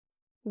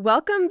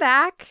Welcome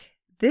back.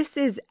 This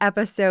is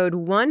episode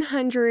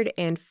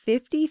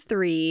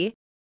 153,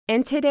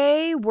 and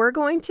today we're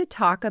going to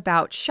talk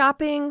about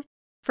shopping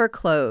for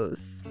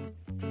clothes.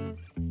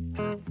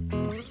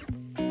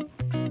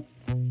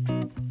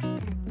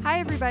 Hi,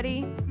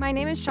 everybody. My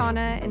name is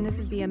Shauna, and this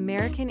is the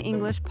American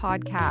English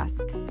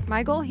Podcast.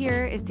 My goal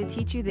here is to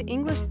teach you the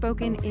English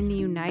spoken in the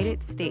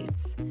United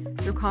States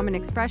through common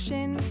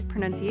expressions,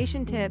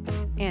 pronunciation tips,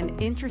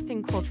 and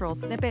interesting cultural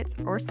snippets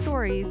or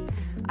stories.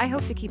 I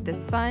hope to keep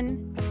this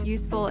fun,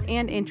 useful,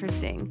 and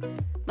interesting.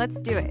 Let's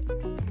do it.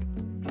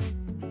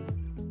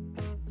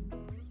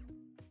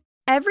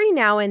 Every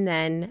now and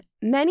then,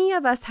 many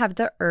of us have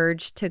the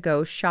urge to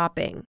go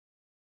shopping.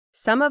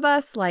 Some of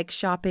us like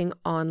shopping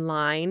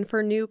online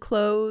for new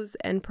clothes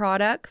and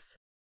products.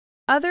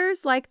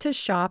 Others like to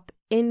shop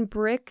in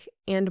brick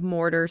and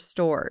mortar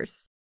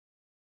stores.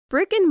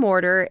 Brick and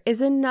mortar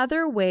is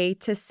another way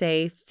to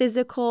say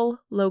physical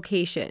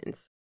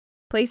locations,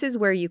 places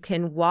where you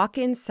can walk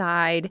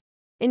inside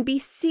and be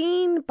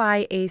seen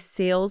by a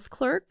sales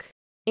clerk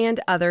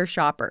and other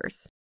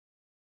shoppers.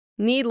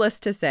 Needless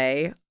to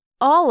say,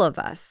 all of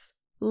us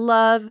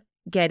love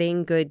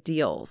getting good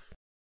deals.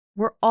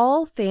 We're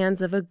all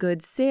fans of a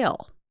good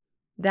sale.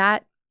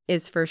 That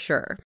is for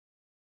sure.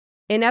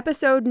 In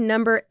episode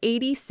number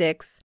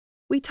 86,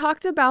 we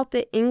talked about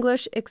the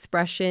English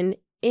expression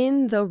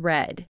in the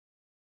red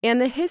and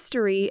the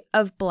history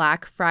of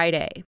Black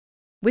Friday,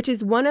 which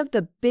is one of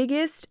the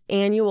biggest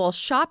annual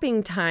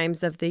shopping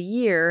times of the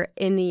year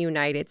in the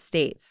United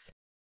States.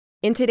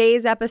 In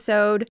today's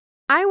episode,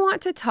 I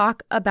want to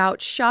talk about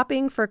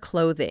shopping for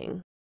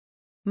clothing.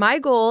 My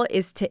goal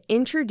is to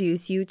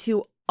introduce you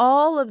to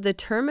all of the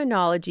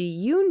terminology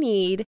you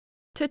need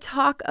to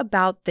talk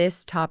about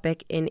this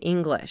topic in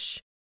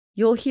English.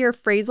 You'll hear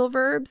phrasal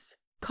verbs,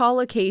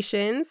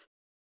 collocations,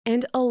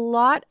 and a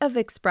lot of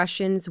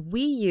expressions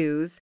we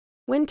use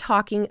when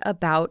talking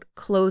about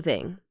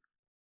clothing.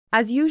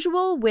 As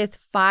usual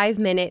with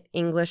 5-minute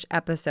English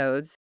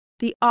episodes,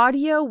 the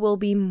audio will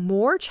be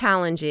more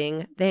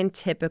challenging than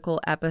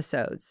typical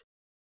episodes.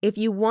 If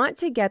you want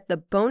to get the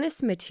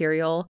bonus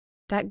material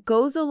that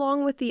goes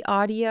along with the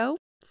audio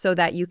so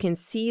that you can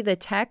see the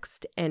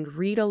text and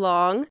read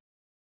along,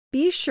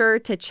 be sure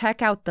to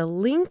check out the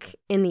link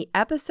in the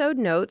episode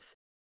notes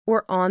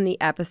or on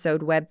the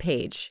episode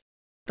webpage.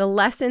 The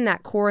lesson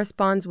that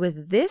corresponds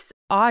with this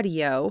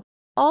audio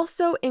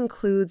also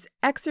includes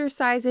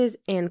exercises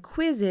and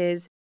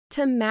quizzes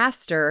to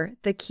master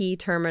the key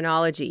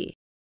terminology.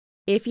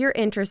 If you're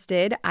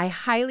interested, I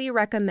highly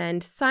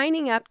recommend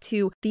signing up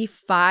to the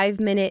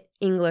 5-minute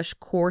English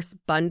course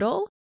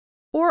bundle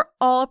or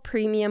all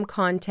premium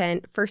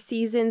content for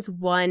seasons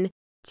 1,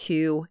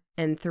 2,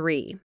 and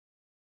 3.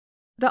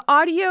 The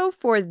audio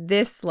for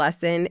this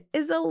lesson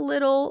is a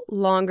little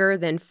longer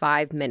than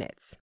 5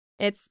 minutes.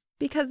 It's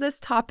because this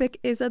topic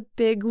is a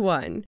big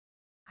one.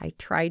 I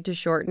tried to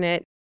shorten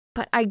it,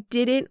 but I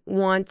didn't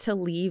want to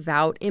leave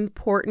out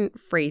important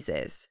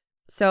phrases.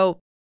 So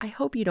I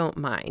hope you don't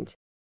mind.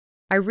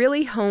 I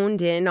really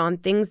honed in on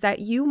things that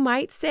you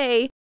might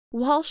say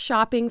while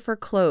shopping for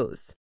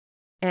clothes.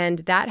 And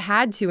that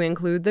had to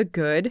include the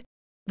good,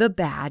 the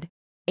bad,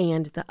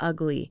 and the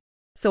ugly.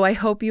 So I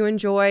hope you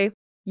enjoy.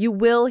 You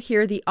will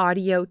hear the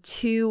audio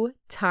 2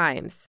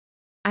 times.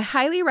 I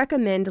highly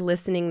recommend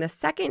listening the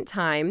second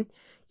time.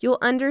 You'll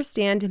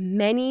understand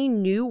many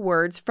new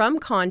words from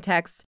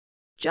context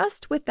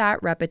just with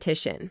that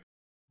repetition.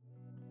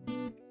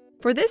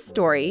 For this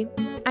story,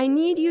 I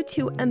need you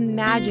to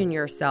imagine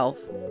yourself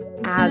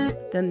as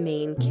the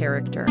main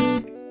character.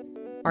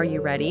 Are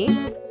you ready?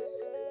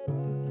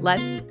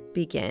 Let's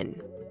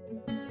begin.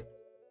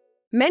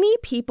 Many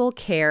people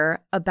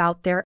care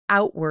about their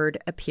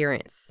outward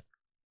appearance.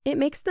 It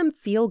makes them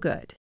feel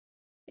good.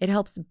 It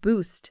helps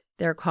boost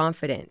their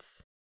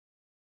confidence.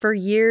 For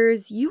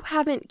years, you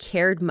haven't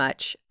cared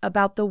much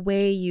about the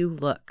way you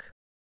look,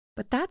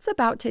 but that's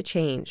about to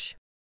change.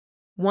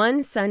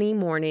 One sunny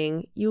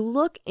morning, you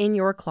look in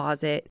your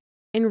closet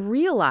and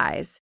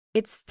realize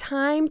it's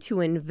time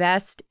to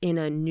invest in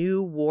a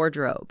new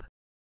wardrobe.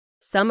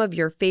 Some of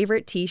your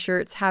favorite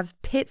t-shirts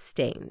have pit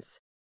stains.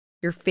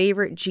 Your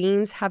favorite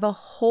jeans have a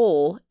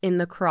hole in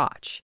the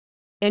crotch.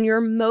 And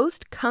your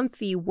most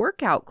comfy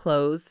workout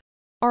clothes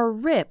are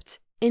ripped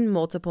in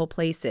multiple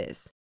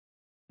places.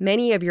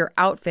 Many of your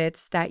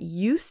outfits that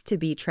used to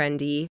be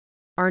trendy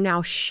are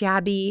now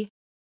shabby,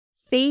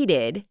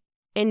 faded,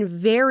 and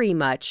very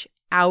much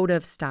out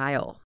of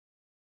style.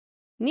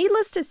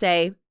 Needless to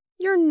say,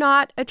 you're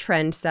not a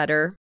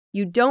trendsetter.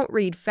 You don't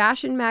read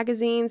fashion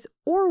magazines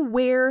or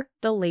wear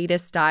the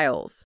latest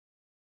styles.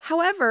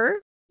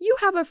 However, you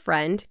have a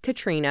friend,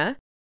 Katrina,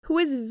 who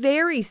is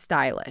very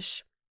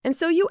stylish, and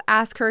so you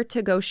ask her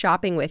to go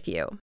shopping with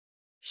you.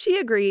 She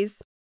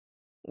agrees.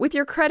 With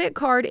your credit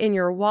card in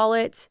your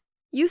wallet,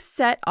 you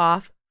set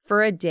off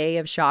for a day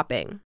of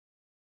shopping.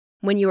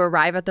 When you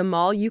arrive at the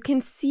mall, you can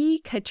see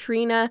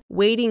Katrina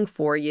waiting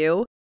for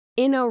you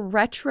in a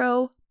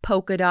retro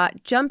polka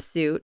dot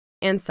jumpsuit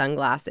and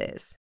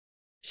sunglasses.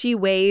 She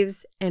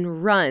waves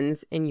and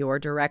runs in your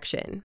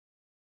direction.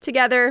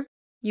 Together,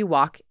 you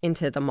walk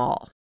into the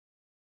mall.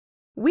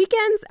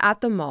 Weekends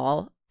at the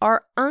mall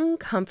are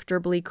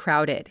uncomfortably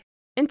crowded,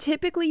 and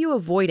typically you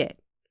avoid it,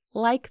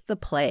 like the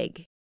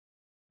plague.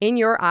 In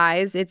your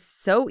eyes, it's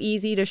so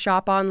easy to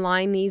shop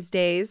online these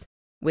days,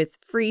 with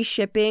free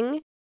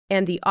shipping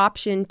and the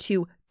option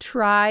to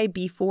try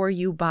before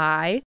you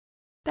buy,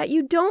 that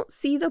you don't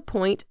see the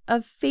point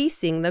of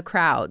facing the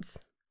crowds.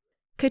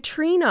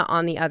 Katrina,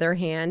 on the other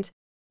hand,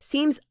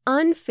 seems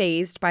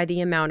unfazed by the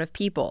amount of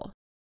people.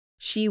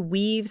 She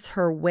weaves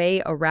her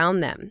way around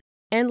them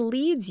and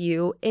leads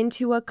you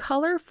into a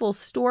colorful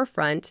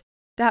storefront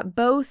that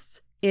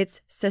boasts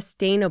its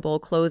sustainable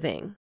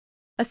clothing.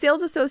 A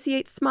sales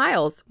associate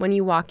smiles when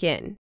you walk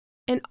in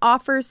and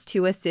offers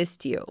to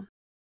assist you,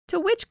 to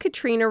which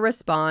Katrina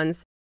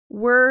responds,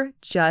 "We're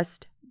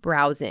just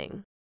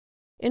browsing."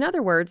 In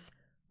other words,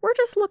 we're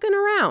just looking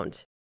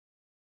around,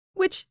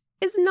 which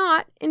is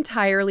not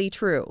entirely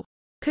true.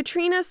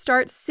 Katrina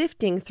starts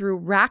sifting through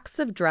racks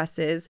of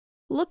dresses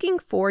looking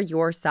for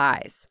your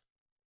size.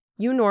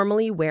 You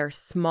normally wear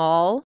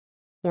small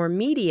or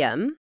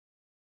medium.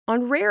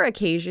 On rare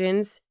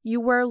occasions,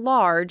 you wear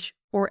large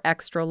or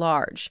extra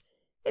large.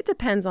 It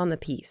depends on the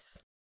piece.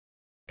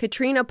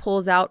 Katrina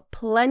pulls out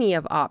plenty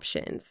of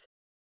options: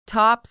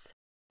 tops,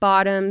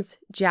 bottoms,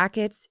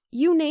 jackets,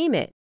 you name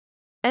it.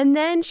 And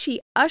then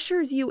she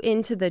ushers you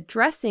into the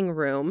dressing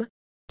room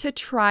to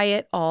try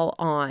it all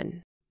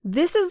on.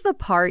 This is the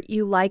part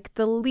you like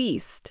the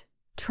least: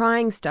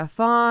 trying stuff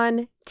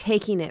on,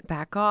 taking it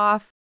back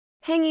off,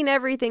 hanging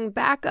everything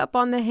back up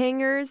on the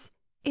hangers.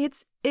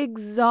 It's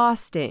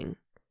exhausting,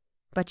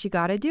 but you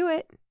gotta do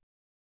it.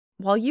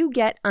 While you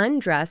get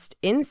undressed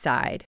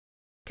inside,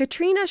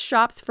 Katrina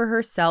shops for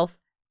herself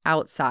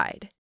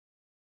outside.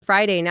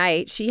 Friday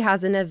night, she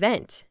has an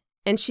event,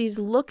 and she's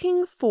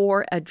looking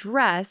for a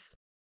dress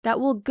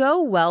that will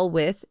go well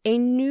with a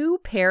new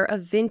pair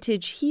of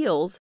vintage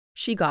heels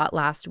she got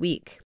last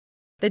week.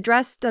 The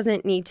dress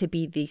doesn't need to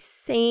be the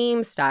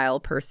same style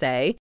per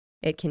se.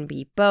 It can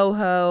be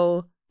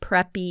boho,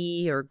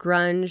 preppy, or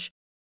grunge,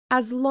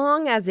 as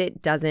long as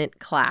it doesn't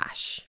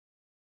clash.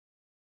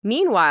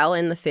 Meanwhile,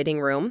 in the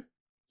fitting room,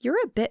 you're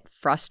a bit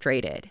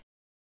frustrated.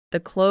 The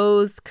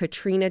clothes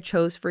Katrina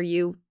chose for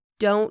you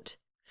don't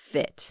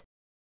fit.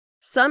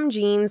 Some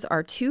jeans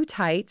are too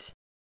tight,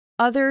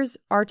 others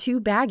are too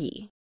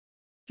baggy.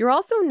 You're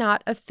also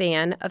not a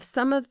fan of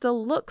some of the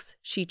looks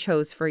she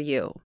chose for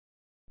you.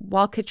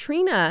 While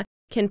Katrina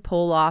can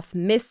pull off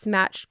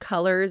mismatched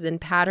colors and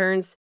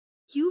patterns,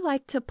 you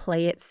like to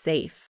play it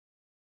safe.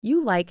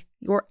 You like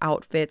your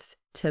outfits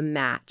to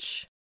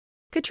match.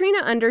 Katrina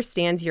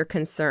understands your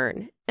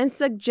concern and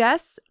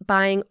suggests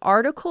buying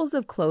articles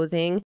of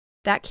clothing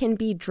that can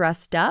be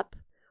dressed up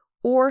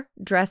or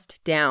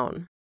dressed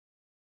down.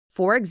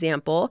 For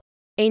example,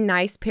 a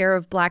nice pair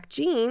of black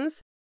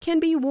jeans can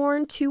be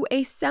worn to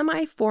a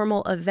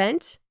semi-formal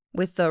event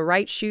with the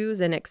right shoes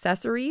and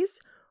accessories,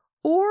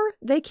 or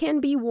they can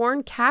be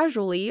worn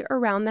casually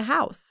around the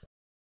house.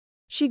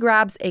 She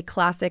grabs a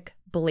classic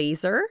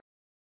blazer,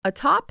 a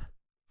top,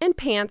 and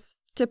pants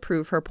to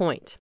prove her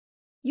point.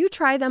 You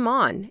try them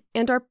on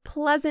and are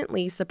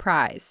pleasantly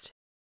surprised.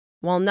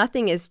 While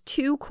nothing is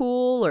too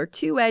cool or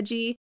too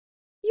edgy,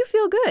 you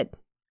feel good.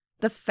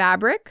 The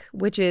fabric,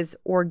 which is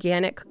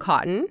organic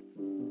cotton,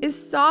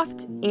 is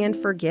soft and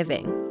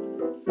forgiving.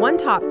 One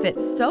top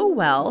fits so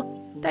well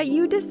that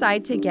you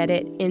decide to get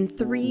it in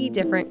 3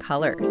 different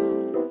colors.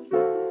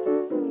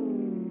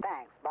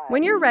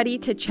 When you're ready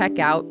to check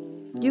out,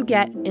 you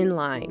get in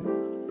line.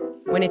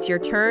 When it's your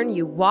turn,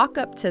 you walk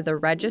up to the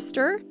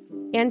register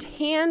and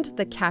hand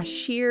the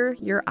cashier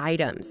your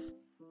items.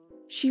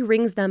 She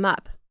rings them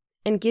up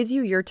and gives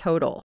you your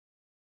total,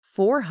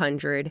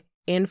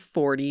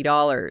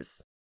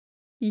 $440.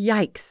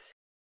 Yikes!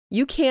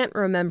 You can't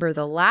remember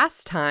the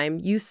last time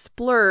you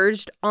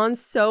splurged on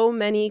so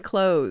many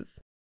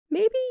clothes.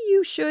 Maybe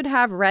you should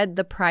have read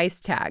the price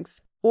tags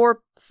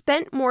or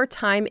spent more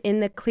time in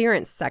the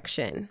clearance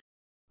section,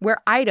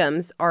 where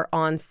items are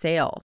on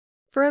sale.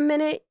 For a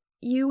minute,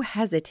 you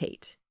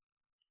hesitate.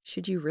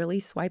 Should you really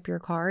swipe your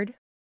card?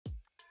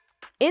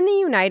 In the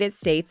United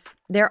States,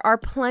 there are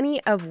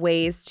plenty of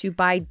ways to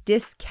buy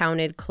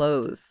discounted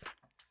clothes.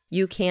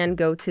 You can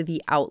go to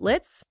the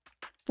outlets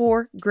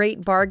for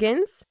great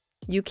bargains.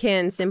 You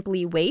can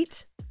simply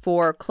wait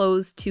for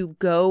clothes to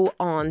go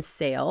on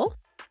sale.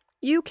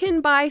 You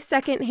can buy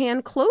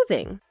secondhand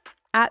clothing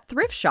at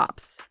thrift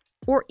shops,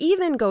 or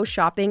even go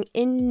shopping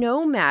in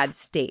nomad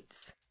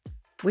states,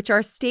 which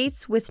are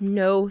states with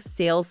no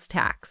sales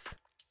tax.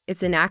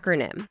 It's an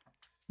acronym: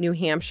 New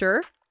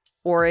Hampshire,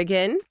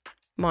 Oregon,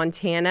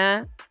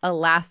 Montana,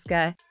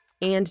 Alaska,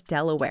 and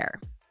Delaware.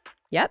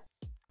 Yep,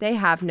 they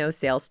have no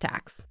sales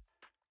tax.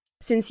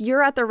 Since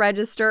you're at the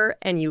register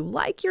and you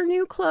like your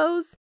new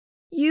clothes,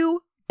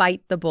 you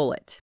bite the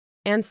bullet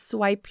and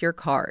swipe your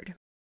card.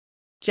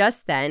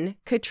 Just then,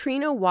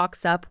 Katrina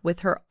walks up with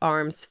her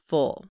arms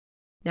full.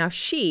 Now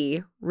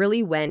she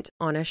really went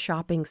on a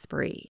shopping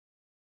spree.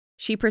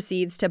 She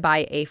proceeds to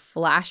buy a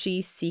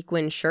flashy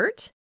sequin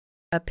shirt,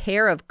 a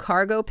pair of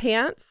cargo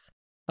pants,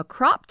 a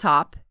crop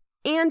top,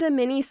 and a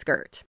mini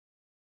skirt.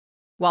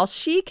 While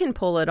she can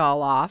pull it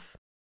all off,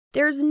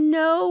 there's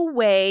no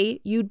way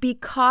you'd be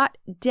caught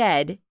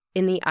dead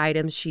in the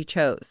items she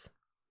chose.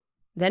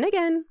 Then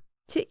again,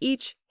 to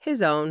each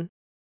his own.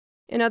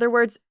 In other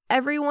words,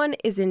 everyone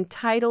is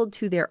entitled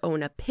to their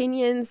own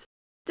opinions,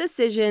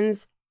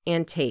 decisions,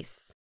 and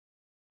tastes.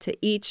 To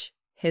each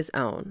his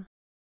own.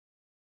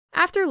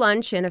 After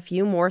lunch and a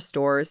few more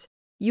stores,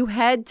 you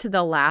head to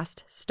the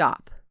last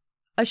stop,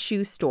 a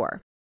shoe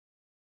store.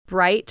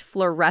 Bright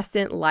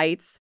fluorescent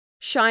lights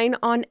shine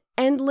on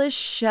endless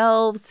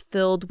shelves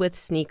filled with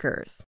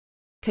sneakers.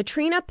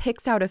 Katrina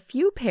picks out a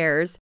few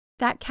pairs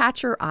that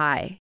catch her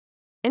eye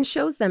and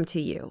shows them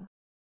to you.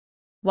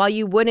 While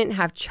you wouldn't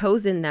have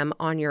chosen them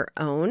on your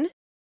own,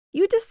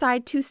 you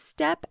decide to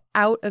step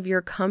out of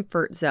your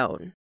comfort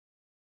zone.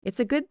 It's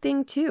a good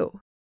thing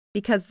too,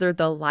 because they're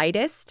the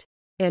lightest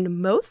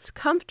and most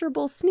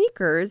comfortable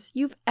sneakers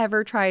you've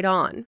ever tried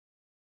on.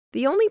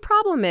 The only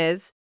problem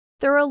is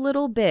they're a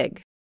little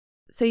big.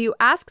 So you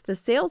ask the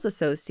sales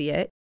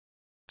associate,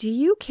 "Do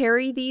you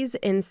carry these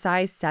in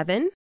size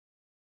 7?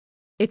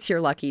 It's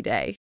your lucky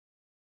day.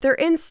 They're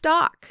in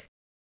stock.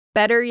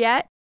 Better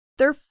yet,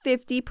 they're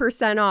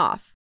 50%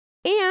 off.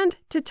 And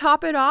to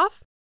top it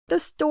off, the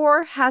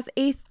store has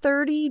a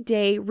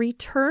 30-day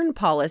return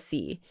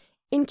policy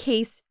in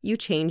case you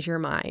change your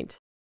mind.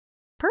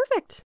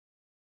 Perfect.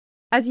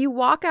 As you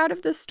walk out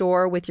of the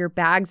store with your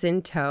bags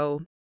in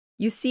tow,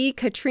 you see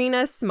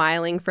Katrina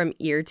smiling from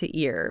ear to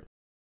ear.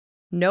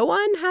 No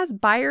one has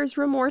buyer's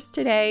remorse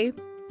today.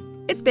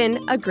 It's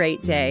been a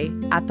great day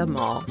at the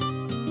mall.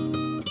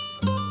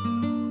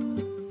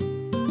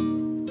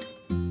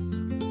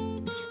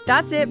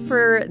 That's it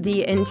for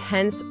the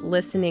intense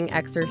listening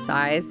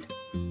exercise.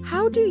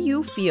 How do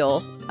you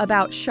feel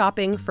about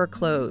shopping for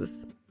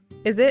clothes?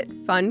 Is it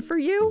fun for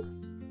you?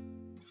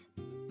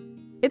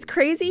 It's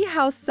crazy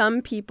how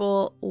some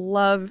people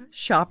love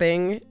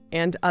shopping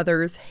and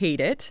others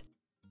hate it.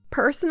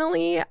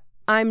 Personally,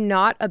 I'm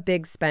not a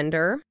big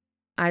spender.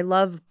 I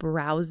love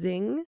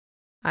browsing.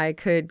 I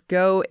could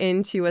go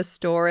into a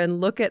store and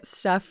look at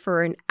stuff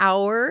for an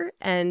hour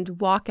and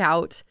walk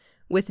out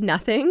with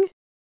nothing.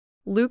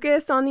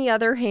 Lucas, on the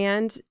other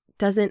hand,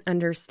 doesn't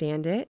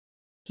understand it.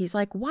 He's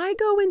like, why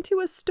go into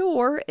a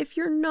store if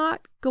you're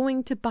not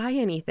going to buy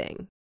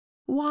anything?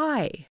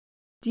 Why?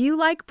 Do you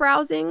like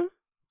browsing?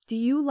 Do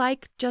you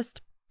like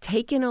just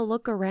taking a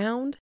look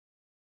around?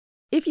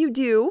 If you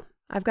do,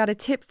 I've got a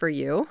tip for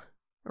you.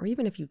 Or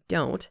even if you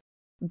don't,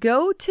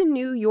 go to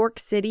New York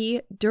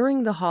City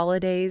during the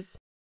holidays,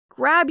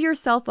 grab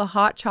yourself a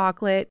hot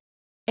chocolate,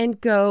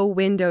 and go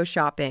window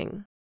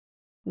shopping.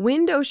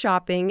 Window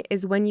shopping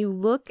is when you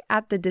look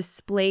at the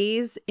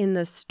displays in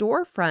the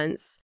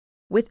storefronts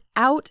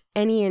without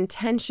any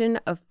intention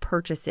of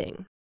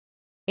purchasing.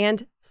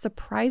 And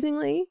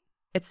surprisingly,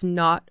 it's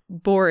not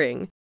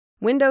boring.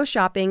 Window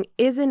shopping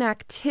is an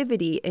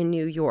activity in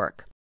New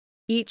York.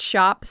 Each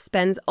shop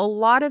spends a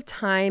lot of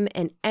time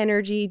and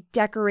energy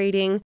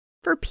decorating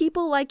for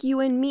people like you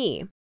and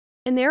me,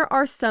 and there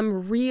are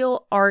some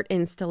real art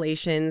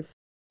installations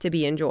to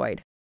be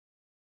enjoyed.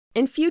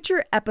 In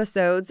future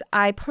episodes,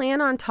 I plan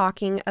on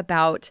talking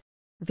about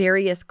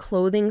various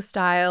clothing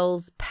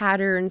styles,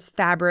 patterns,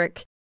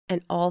 fabric,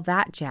 and all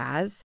that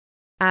jazz,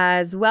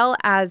 as well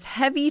as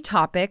heavy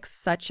topics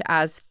such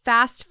as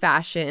fast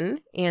fashion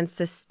and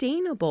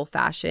sustainable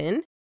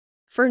fashion.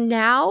 For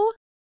now,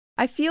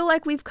 I feel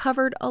like we've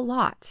covered a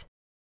lot.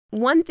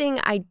 One thing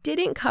I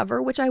didn't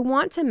cover, which I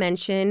want to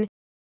mention,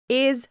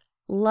 is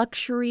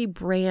luxury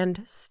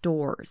brand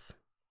stores.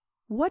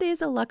 What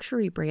is a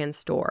luxury brand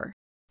store?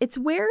 It's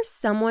where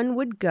someone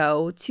would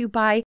go to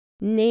buy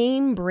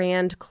name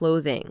brand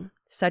clothing,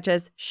 such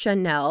as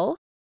Chanel,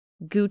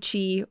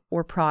 Gucci,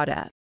 or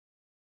Prada.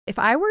 If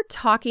I were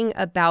talking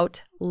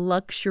about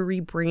luxury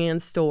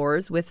brand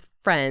stores with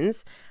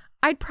friends,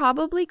 I'd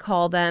probably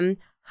call them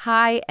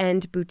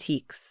high-end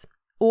boutiques,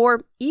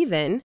 or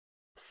even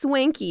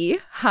swanky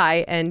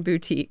high-end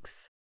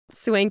boutiques.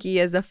 Swanky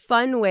is a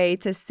fun way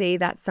to say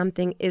that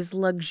something is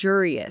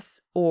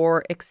luxurious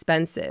or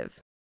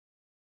expensive.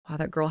 Wow,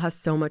 that girl has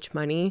so much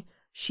money.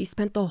 She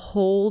spent the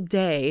whole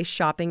day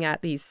shopping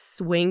at these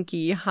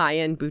swanky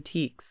high-end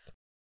boutiques.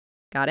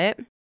 Got it?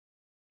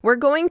 We're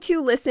going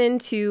to listen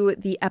to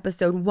the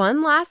episode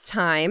one last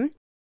time.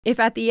 If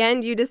at the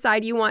end you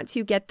decide you want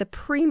to get the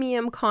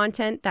premium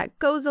content that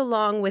goes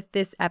along with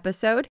this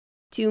episode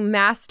to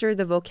master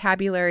the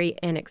vocabulary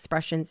and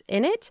expressions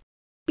in it,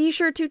 be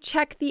sure to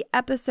check the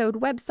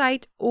episode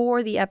website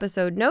or the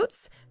episode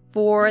notes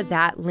for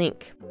that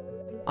link.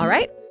 All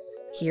right,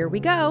 here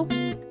we go.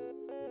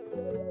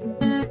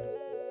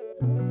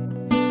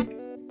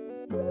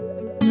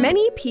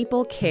 Many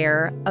people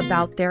care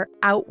about their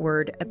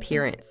outward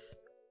appearance.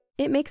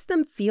 It makes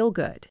them feel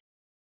good.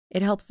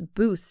 It helps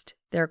boost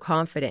their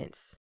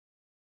confidence.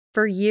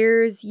 For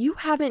years, you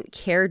haven't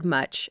cared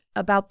much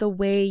about the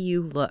way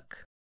you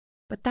look,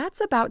 but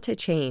that's about to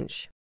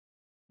change.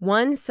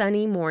 One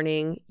sunny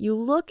morning, you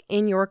look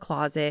in your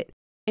closet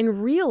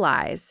and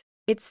realize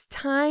It's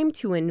time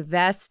to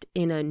invest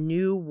in a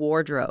new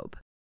wardrobe.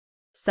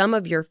 Some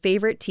of your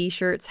favorite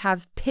t-shirts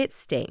have pit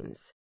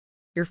stains.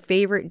 Your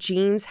favorite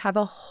jeans have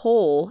a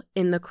hole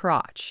in the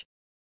crotch.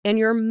 And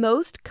your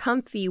most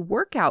comfy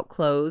workout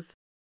clothes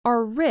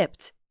are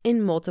ripped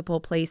in multiple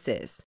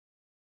places.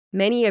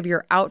 Many of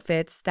your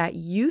outfits that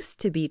used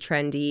to be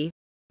trendy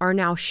are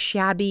now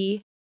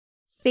shabby,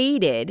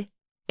 faded,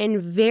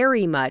 and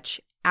very much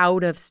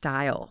out of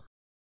style.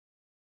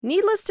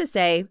 Needless to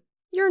say,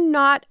 you're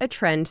not a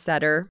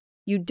trendsetter.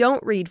 You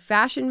don't read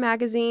fashion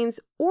magazines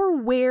or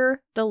wear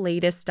the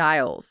latest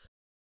styles.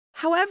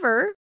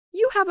 However,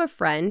 you have a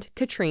friend,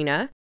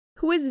 Katrina,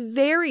 who is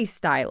very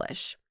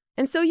stylish,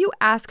 and so you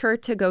ask her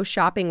to go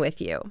shopping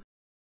with you.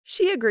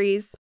 She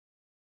agrees.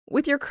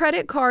 With your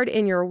credit card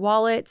in your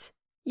wallet,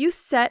 you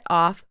set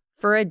off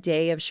for a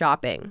day of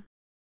shopping.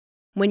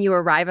 When you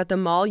arrive at the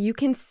mall, you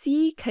can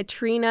see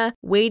Katrina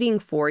waiting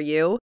for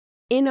you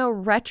in a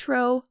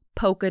retro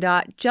polka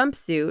dot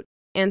jumpsuit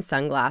and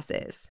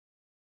sunglasses.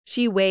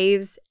 She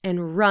waves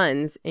and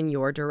runs in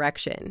your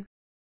direction.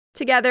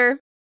 Together,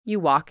 you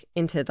walk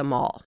into the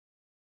mall.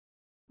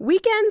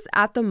 Weekends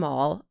at the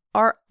mall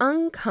are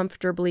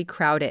uncomfortably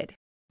crowded,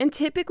 and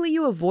typically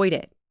you avoid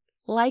it,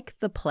 like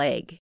the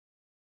plague.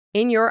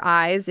 In your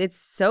eyes, it's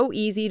so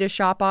easy to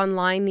shop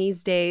online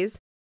these days,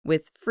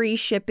 with free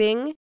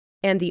shipping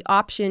and the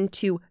option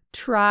to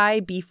try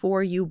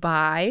before you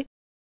buy,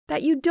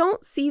 that you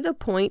don't see the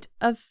point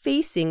of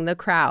facing the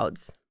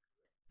crowds.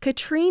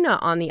 Katrina,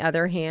 on the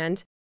other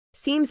hand,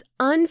 seems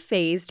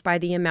unfazed by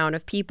the amount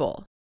of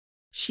people.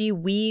 She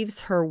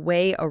weaves her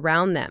way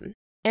around them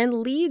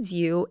and leads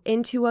you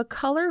into a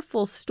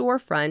colorful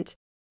storefront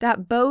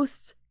that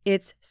boasts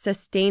its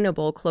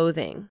sustainable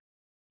clothing.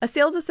 A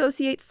sales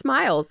associate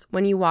smiles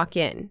when you walk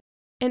in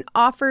and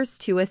offers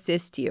to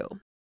assist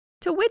you,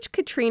 to which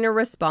Katrina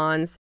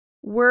responds,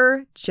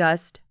 "We're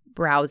just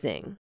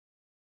browsing."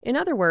 In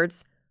other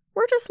words,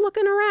 we're just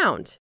looking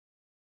around,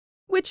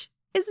 which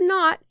is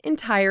not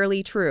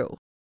entirely true.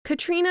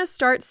 Katrina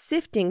starts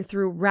sifting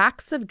through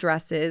racks of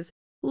dresses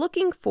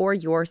looking for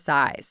your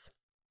size.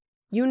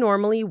 You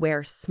normally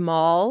wear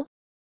small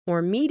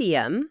or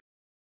medium.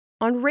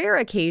 On rare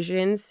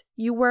occasions,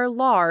 you wear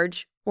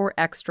large or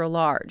extra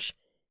large.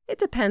 It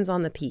depends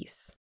on the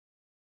piece.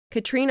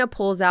 Katrina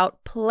pulls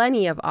out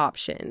plenty of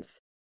options: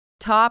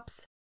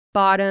 tops,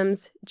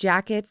 bottoms,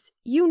 jackets,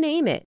 you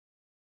name it.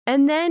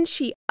 And then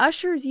she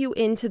ushers you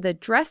into the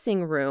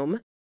dressing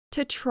room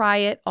to try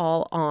it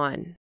all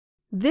on.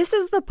 This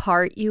is the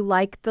part you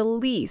like the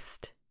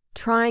least: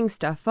 trying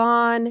stuff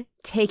on,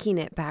 taking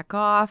it back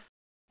off,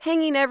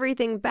 hanging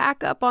everything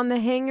back up on the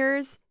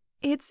hangers.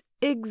 It's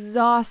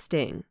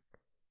exhausting,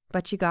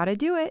 but you gotta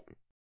do it.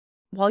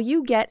 While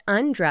you get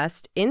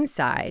undressed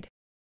inside,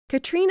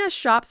 Katrina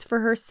shops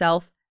for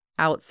herself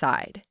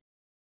outside.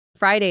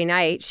 Friday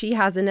night, she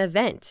has an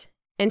event,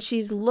 and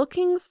she's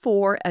looking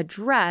for a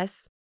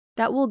dress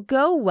that will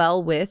go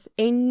well with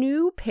a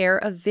new pair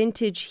of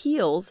vintage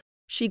heels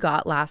she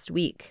got last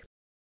week.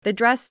 The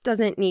dress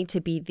doesn't need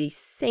to be the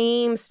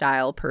same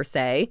style per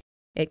se.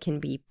 It can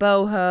be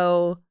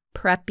boho,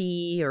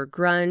 preppy, or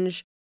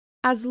grunge,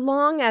 as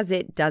long as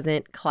it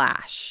doesn't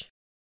clash.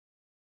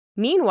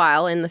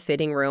 Meanwhile, in the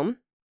fitting room,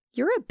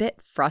 you're a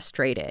bit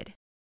frustrated.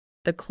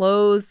 The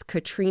clothes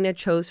Katrina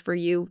chose for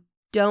you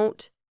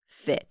don't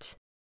fit.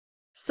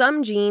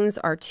 Some jeans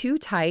are too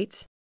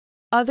tight,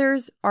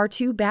 others are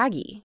too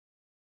baggy.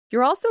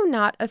 You're also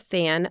not a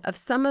fan of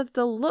some of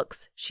the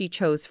looks she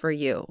chose for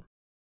you.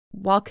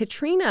 While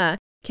Katrina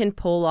can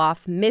pull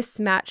off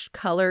mismatched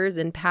colors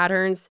and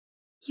patterns,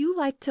 you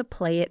like to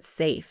play it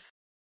safe.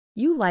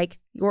 You like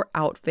your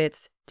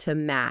outfits to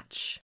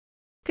match.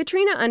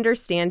 Katrina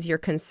understands your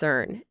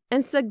concern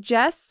and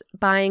suggests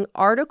buying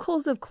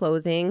articles of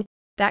clothing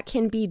that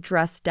can be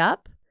dressed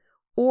up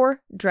or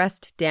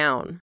dressed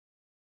down.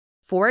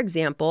 For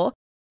example,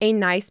 a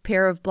nice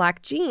pair of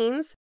black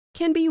jeans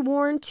can be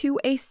worn to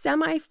a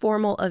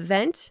semi-formal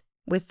event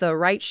with the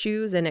right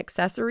shoes and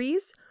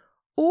accessories,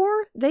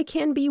 or they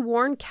can be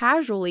worn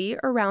casually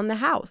around the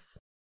house.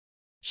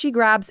 She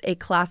grabs a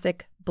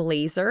classic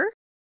blazer,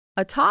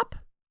 a top,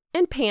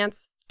 and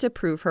pants to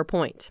prove her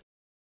point.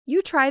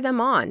 You try them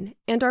on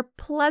and are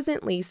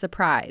pleasantly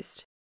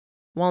surprised.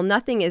 While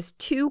nothing is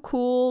too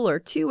cool or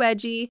too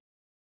edgy,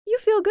 you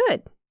feel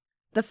good.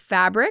 The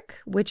fabric,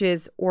 which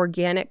is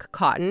organic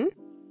cotton,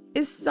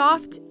 is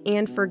soft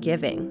and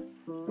forgiving.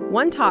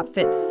 One top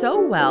fits so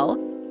well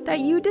that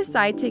you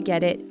decide to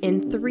get it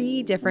in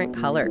 3 different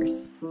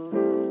colors.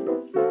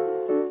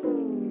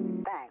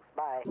 Thanks,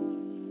 bye.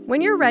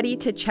 When you're ready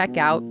to check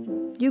out,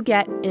 you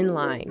get in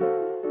line.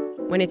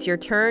 When it's your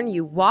turn,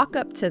 you walk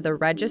up to the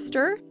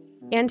register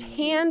and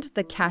hand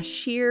the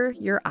cashier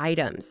your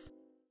items.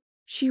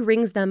 She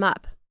rings them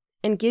up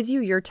and gives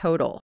you your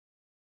total,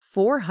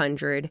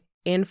 $440.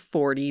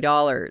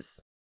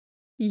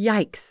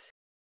 Yikes!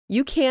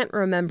 You can't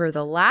remember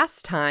the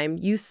last time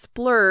you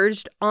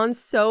splurged on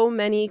so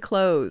many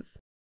clothes.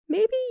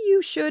 Maybe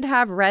you should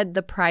have read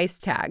the price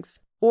tags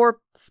or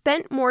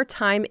spent more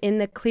time in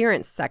the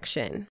clearance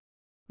section.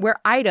 where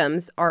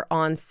items are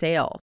on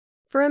sale.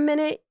 For a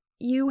minute,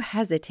 you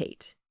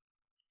hesitate.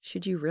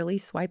 Should you really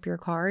swipe your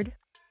card?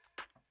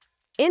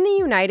 In the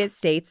United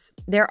States,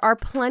 there are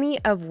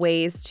plenty of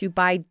ways to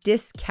buy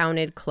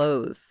discounted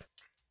clothes.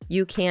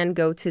 You can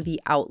go to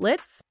the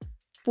outlets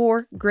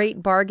for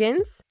great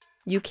bargains.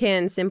 You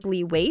can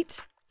simply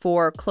wait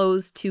for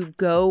clothes to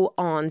go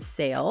on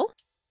sale.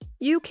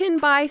 You can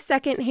buy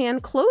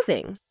secondhand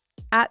clothing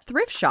at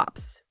thrift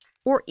shops,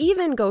 or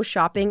even go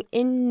shopping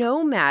in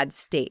nomad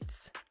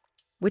states,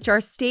 which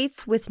are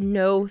states with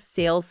no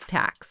sales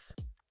tax.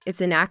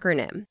 It's an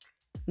acronym.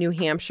 New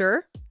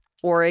Hampshire,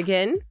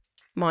 Oregon,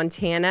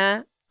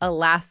 Montana,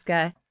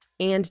 Alaska,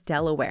 and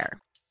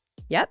Delaware.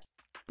 Yep,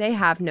 they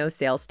have no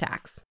sales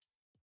tax.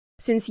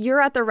 Since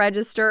you're at the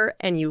register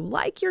and you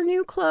like your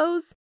new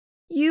clothes,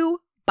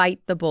 you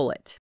bite the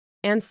bullet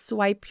and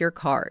swipe your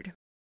card.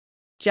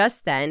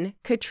 Just then,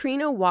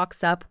 Katrina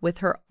walks up with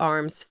her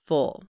arms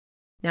full.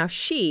 Now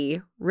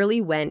she really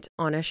went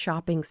on a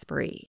shopping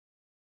spree.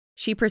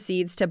 She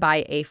proceeds to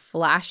buy a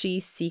flashy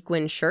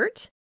sequin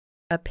shirt,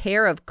 a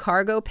pair of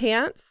cargo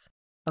pants,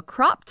 a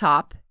crop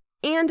top,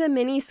 and a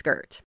mini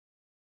skirt.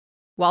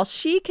 While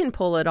she can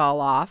pull it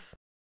all off,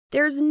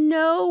 there's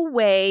no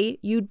way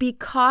you'd be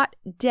caught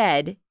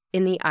dead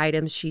in the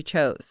items she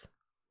chose.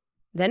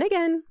 Then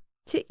again,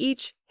 to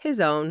each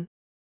his own.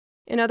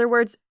 In other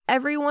words,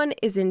 everyone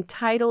is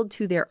entitled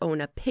to their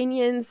own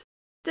opinions,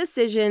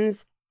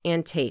 decisions,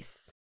 and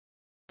tastes.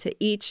 To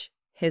each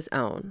his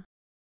own.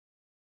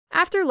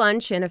 After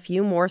lunch and a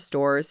few more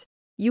stores,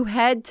 you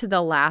head to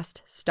the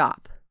last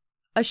stop,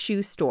 a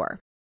shoe store.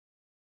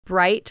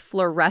 Bright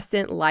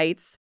fluorescent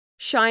lights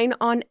shine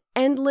on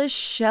endless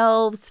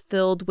shelves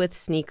filled with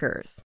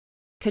sneakers.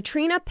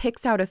 Katrina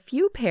picks out a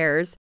few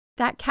pairs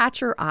that catch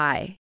her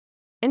eye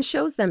and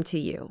shows them to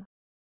you.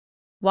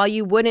 While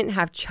you wouldn't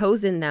have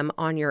chosen them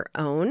on your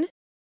own,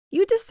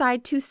 you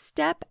decide to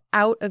step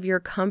out of your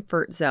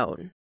comfort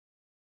zone.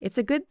 It's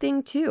a good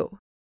thing too,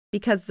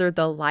 because they're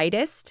the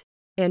lightest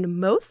and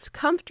most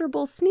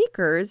comfortable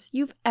sneakers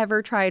you've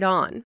ever tried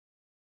on.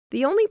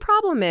 The only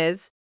problem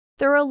is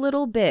they're a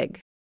little big.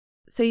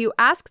 So you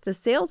ask the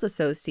sales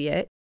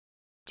associate,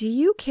 "Do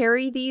you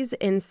carry these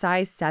in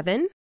size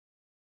 7?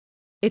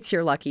 It's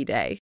your lucky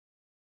day.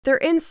 They're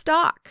in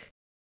stock.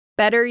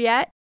 Better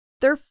yet,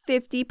 they're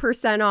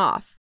 50%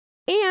 off.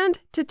 And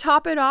to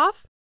top it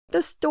off,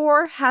 the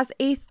store has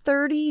a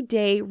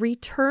 30-day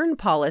return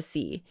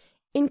policy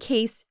in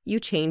case you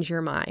change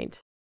your mind.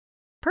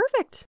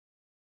 Perfect.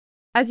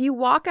 As you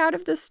walk out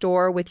of the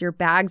store with your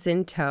bags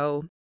in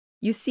tow,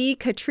 you see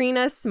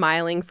Katrina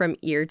smiling from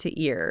ear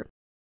to ear.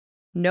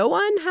 No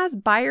one has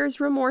buyer's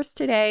remorse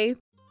today.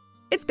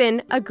 It's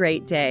been a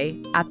great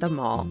day at the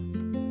mall.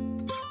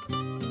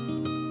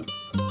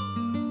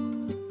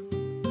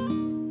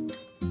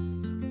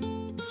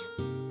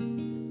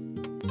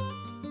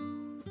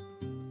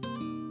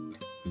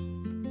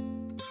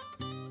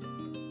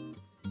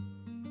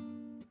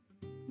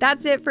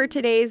 That's it for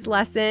today's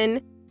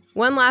lesson.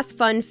 One last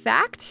fun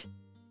fact.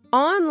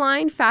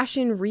 Online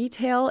fashion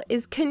retail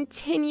is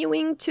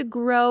continuing to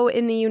grow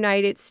in the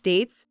United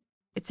States.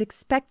 It's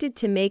expected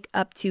to make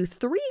up to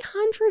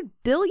 $300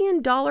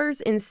 billion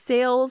in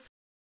sales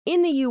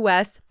in the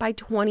U.S. by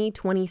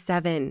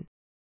 2027.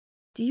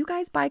 Do you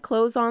guys buy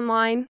clothes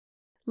online?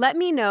 Let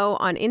me know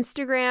on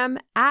Instagram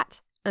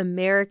at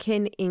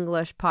American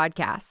English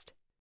Podcast.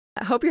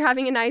 I hope you're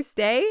having a nice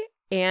day,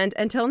 and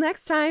until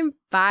next time,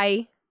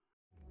 bye.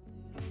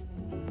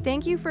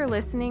 Thank you for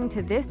listening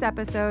to this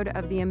episode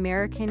of the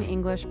American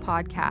English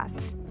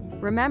Podcast.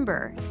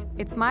 Remember,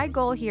 it's my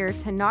goal here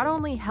to not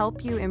only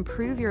help you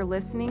improve your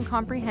listening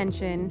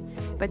comprehension,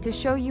 but to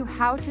show you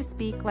how to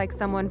speak like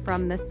someone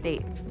from the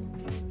States.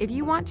 If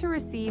you want to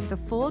receive the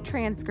full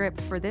transcript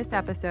for this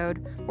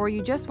episode, or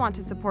you just want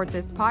to support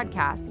this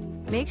podcast,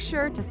 make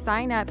sure to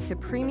sign up to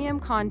premium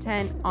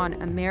content on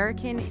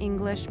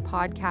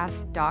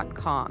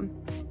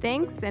AmericanEnglishPodcast.com.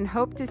 Thanks, and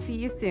hope to see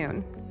you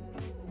soon.